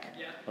back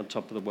on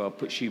top of the world,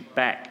 puts you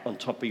back on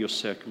top of your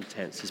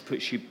circumstances,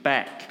 puts you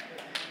back,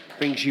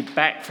 brings you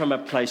back from a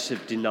place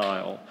of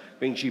denial,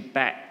 brings you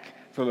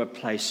back from a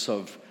place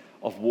of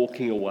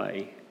walking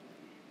away.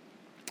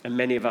 And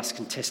many of us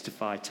can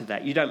testify to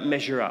that. You don't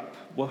measure up.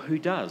 Well, who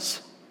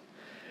does?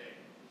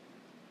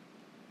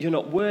 You're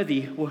not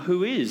worthy. Well,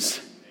 who is?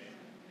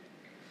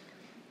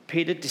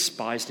 Peter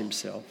despised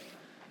himself.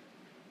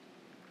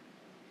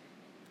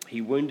 He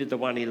wounded the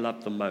one he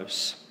loved the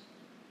most.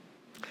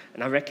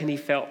 And I reckon he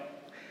felt,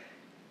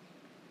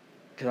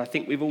 because I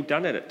think we've all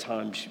done it at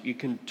times, you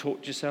can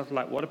talk to yourself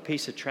like, what a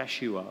piece of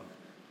trash you are.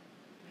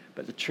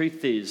 But the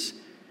truth is,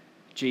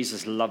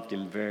 Jesus loved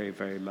him very,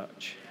 very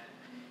much.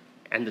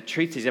 And the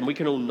truth is, and we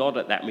can all nod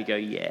at that and we go,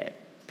 yeah,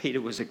 Peter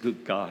was a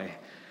good guy.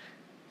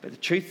 But the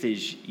truth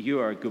is, you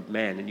are a good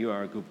man and you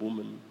are a good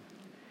woman.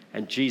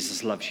 And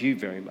Jesus loves you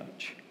very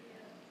much.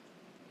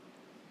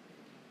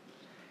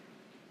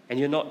 And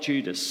you're not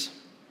Judas.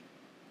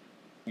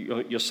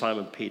 You're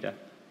Simon Peter.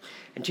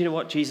 And do you know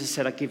what? Jesus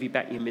said, I give you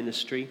back your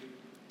ministry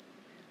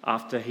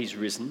after he's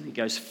risen. He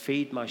goes,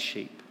 feed my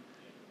sheep.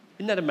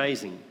 Isn't that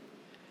amazing?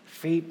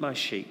 Feed my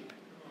sheep.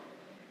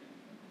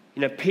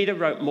 You know, Peter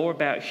wrote more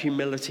about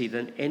humility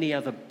than any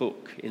other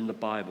book in the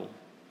Bible.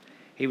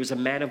 He was a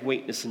man of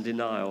weakness and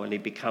denial, and he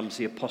becomes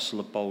the apostle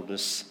of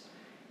boldness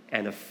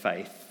and of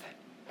faith.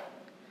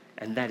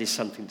 And that is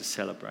something to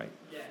celebrate.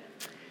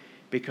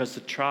 Because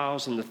the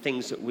trials and the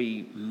things that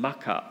we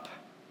muck up,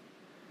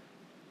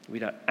 we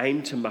don't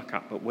aim to muck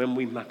up, but when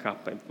we muck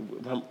up,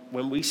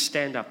 when we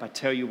stand up, I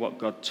tell you what,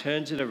 God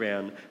turns it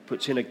around,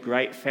 puts in a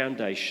great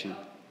foundation,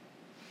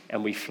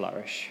 and we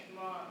flourish.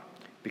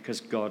 Because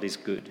God is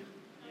good.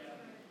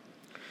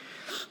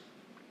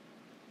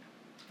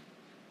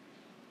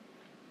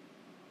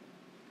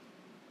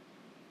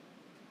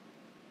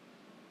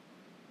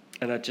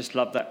 And I just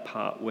love that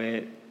part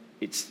where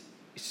it's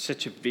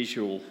such a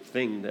visual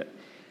thing that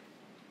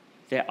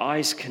their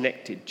eyes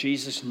connected.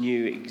 Jesus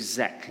knew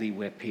exactly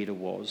where Peter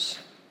was.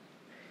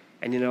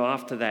 And you know,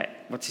 after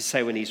that, what's he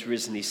say when he's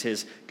risen? He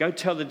says, go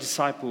tell the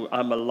disciple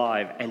I'm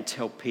alive and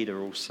tell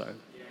Peter also.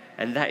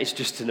 And that is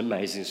just an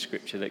amazing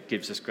scripture that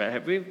gives us great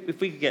hope.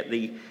 If we could get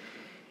the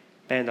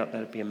band up, that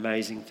would be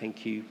amazing.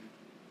 Thank you.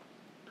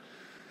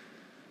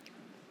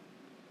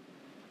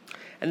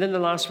 And then the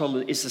last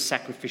one is the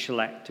sacrificial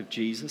act of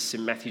Jesus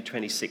in Matthew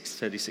 26,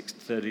 36 to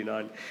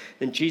 39.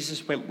 Then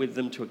Jesus went with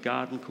them to a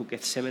garden called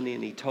Gethsemane,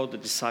 and he told the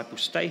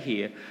disciples, stay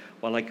here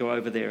while I go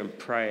over there and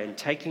pray. And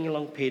taking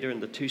along Peter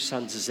and the two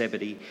sons of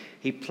Zebedee,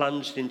 he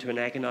plunged into an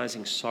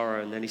agonizing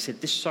sorrow. And then he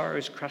said, this sorrow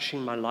is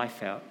crushing my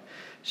life out.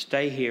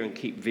 Stay here and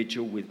keep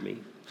vigil with me.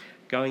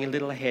 Going a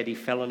little ahead, he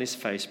fell on his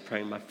face,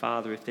 praying, my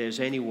Father, if there's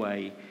any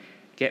way,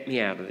 get me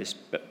out of this.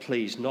 But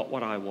please, not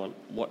what I want.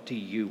 What do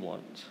you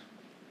want?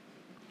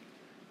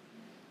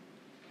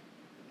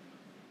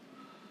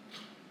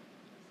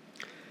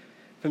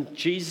 From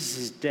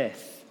Jesus'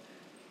 death,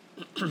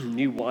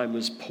 new wine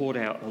was poured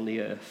out on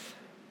the earth.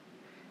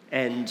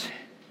 And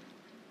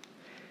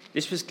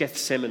this was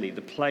Gethsemane,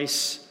 the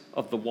place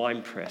of the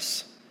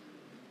winepress.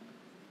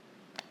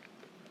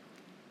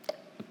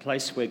 The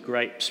place where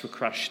grapes were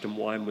crushed and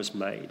wine was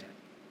made.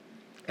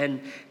 And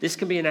this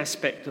can be an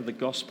aspect of the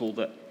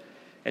gospel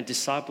and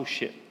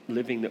discipleship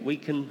living that we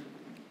can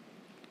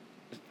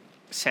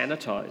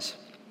sanitize.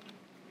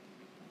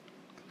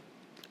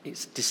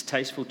 It's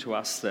distasteful to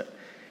us that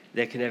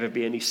there can never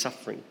be any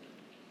suffering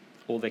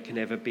or there can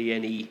never be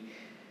any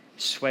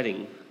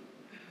sweating.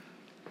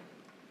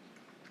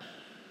 It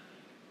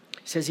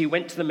says he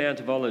went to the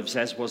Mount of Olives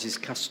as was his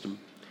custom.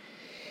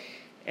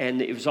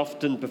 And it was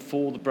often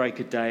before the break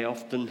of day,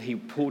 often he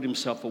pulled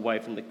himself away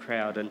from the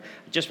crowd. And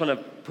I just want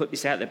to put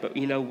this out there, but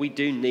you know, we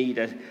do need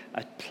a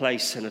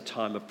place and a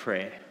time of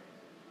prayer.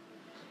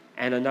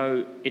 And I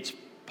know it's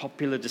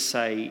popular to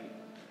say,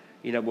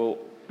 you know, well,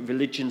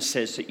 religion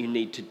says that you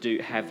need to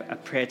have a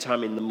prayer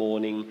time in the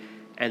morning,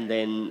 and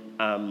then,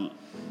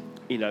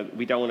 you know,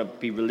 we don't want to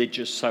be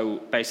religious, so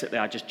basically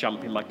I just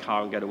jump in my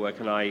car and go to work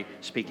and I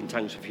speak in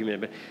tongues for a few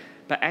minutes.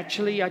 But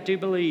actually, I do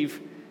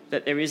believe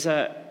that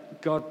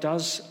God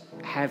does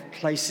have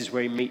places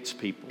where he meets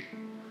people.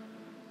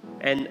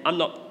 And I'm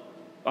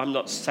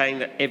not saying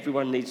that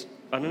everyone needs,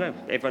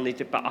 everyone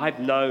needs it, but I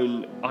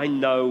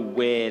know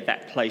where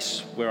that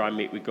place where I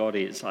meet with God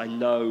is. I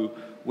know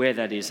where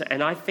that is.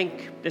 And I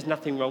think there's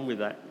nothing wrong with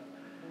that.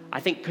 I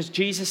think because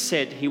Jesus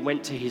said he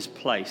went to his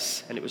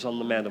place, and it was on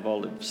the Mount of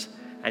Olives,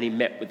 and he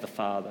met with the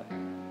Father.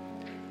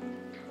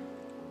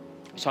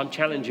 So I'm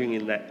challenging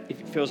in that.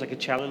 If it feels like a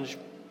challenge,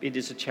 it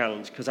is a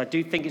challenge, because I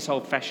do think it's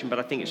old-fashioned, but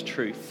I think it's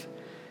truth,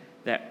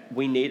 that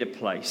we need a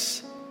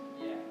place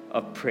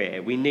of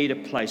prayer. We need a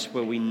place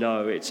where we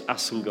know it's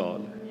us and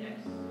God.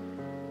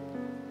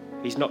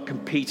 He's not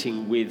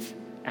competing with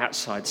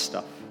outside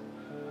stuff.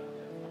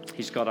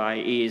 He's got our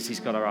ears, he's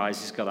got our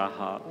eyes, he's got our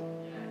heart.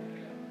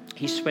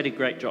 He sweated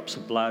great drops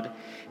of blood.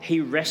 He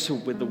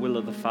wrestled with the will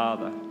of the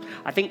Father.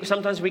 I think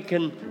sometimes we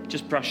can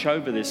just brush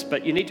over this,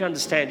 but you need to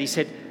understand, he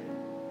said,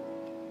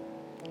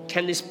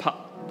 can this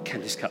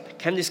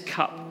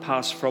cup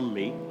pass from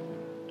me?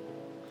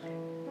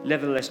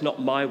 Nevertheless,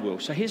 not my will.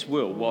 So his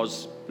will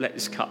was, let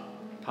this cup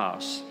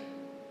pass,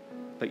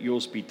 but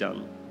yours be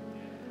done.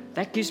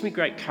 That gives me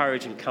great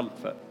courage and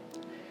comfort,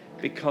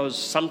 because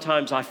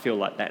sometimes I feel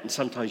like that, and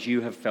sometimes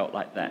you have felt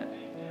like that.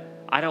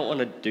 I don't want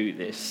to do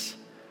this.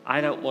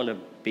 I don't want to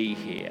be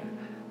here.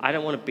 I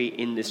don't want to be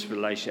in this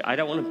relationship. I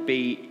don't want to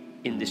be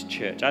in this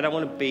church. I don't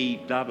want to be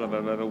blah, blah,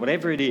 blah, blah, blah,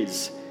 whatever it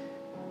is.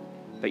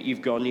 But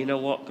you've gone, you know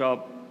what,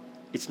 God?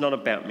 It's not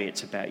about me,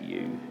 it's about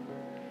you.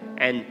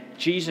 And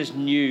Jesus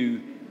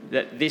knew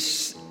that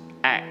this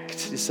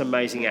act, this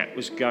amazing act,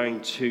 was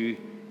going to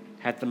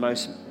have the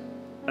most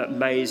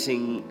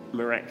amazing,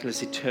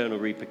 miraculous, eternal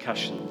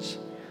repercussions.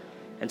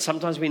 And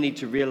sometimes we need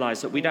to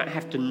realize that we don't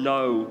have to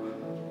know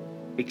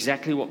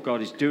exactly what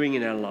God is doing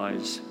in our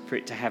lives for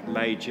it to have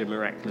major,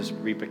 miraculous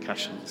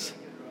repercussions.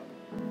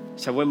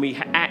 So when we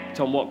act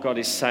on what God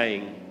is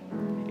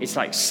saying, it's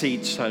like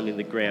seed sown in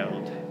the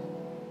ground.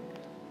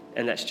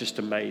 And that's just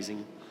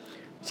amazing.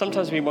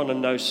 Sometimes we want a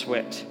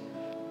no-sweat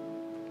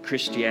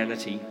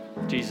Christianity.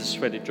 Jesus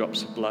sweated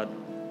drops of blood.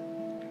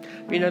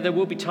 But there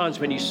will be times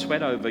when you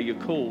sweat over your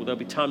call. There'll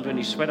be times when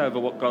you sweat over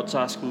what God's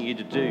asking you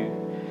to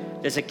do.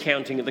 There's a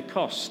counting of the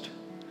cost,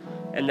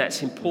 and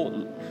that's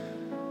important.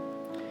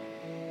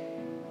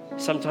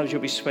 Sometimes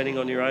you'll be sweating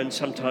on your own.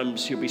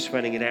 Sometimes you'll be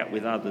sweating it out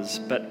with others.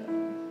 But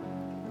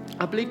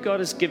I believe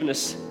God has given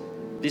us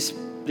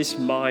this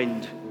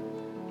mind.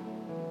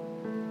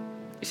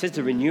 He says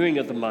the renewing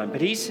of the mind,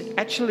 but he's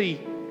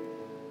actually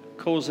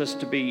calls us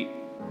to be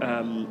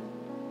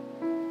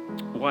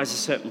wise as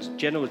serpents,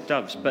 gentle as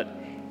doves. But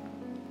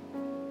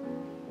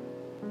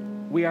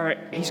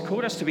he's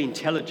called us to be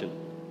intelligent.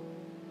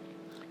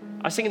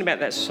 I was thinking about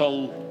that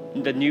song,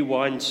 the New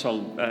Wine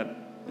song,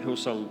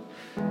 Hillsong.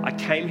 I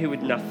came here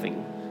with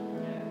nothing.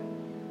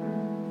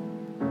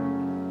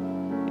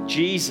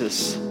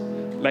 Jesus,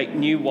 make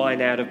new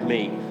wine out of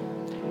me.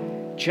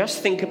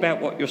 Just think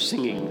about what you're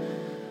singing.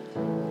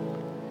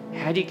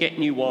 How do you get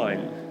new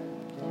wine?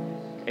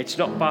 It's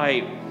not by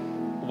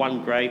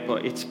one grape, or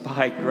it's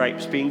by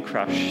grapes being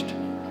crushed.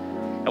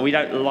 And we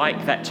don't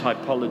like that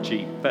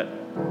typology, but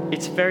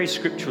it's very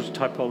scriptural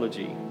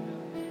typology.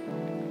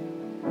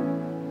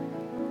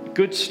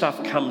 Good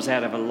stuff comes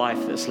out of a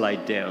life that's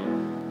laid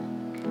down.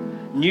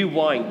 New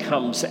wine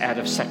comes out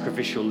of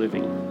sacrificial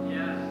living.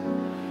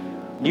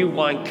 New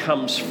wine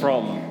comes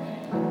from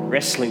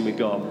wrestling with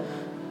God.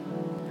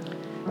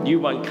 New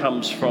wine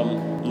comes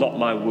from not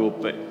my will,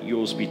 but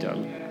yours be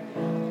done.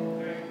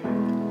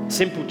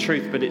 Simple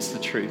truth, but it's the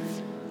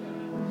truth.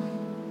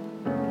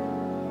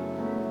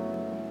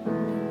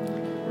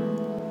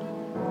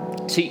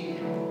 See,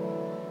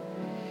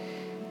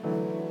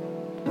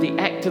 the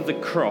act of the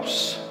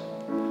cross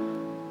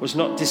was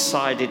not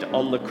decided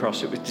on the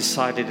cross, it was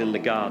decided in the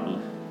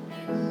garden.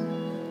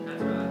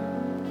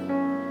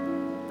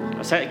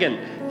 I'll say it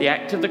again. The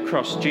act of the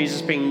cross,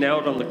 Jesus being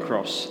nailed on the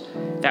cross,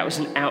 that was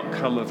an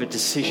outcome of a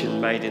decision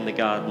made in the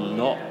garden.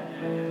 Not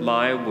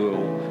my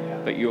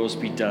will, but yours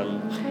be done.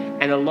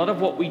 And a lot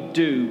of what we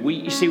do,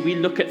 we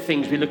look at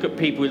things, we look at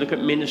people, we look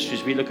at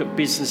ministries, we look at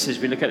businesses,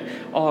 we look at,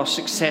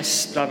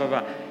 success, blah, blah,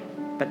 blah.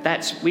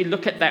 But we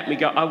look at that and we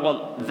go, I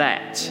want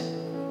that.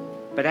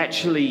 But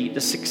actually,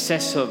 the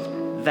success of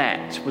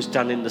that was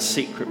done in the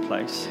secret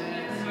place.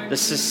 The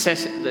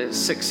success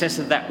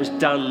of that was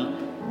done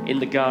in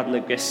the Garden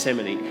of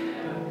Gethsemane.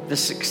 The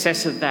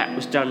success of that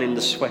was done in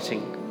the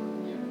sweating.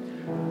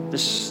 The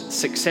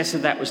success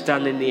of that was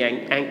done in the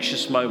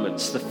anxious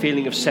moments, the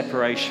feeling of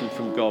separation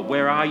from God.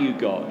 Where are you,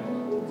 God?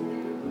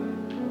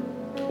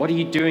 What are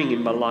you doing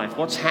in my life?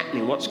 What's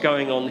happening? What's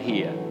going on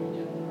here?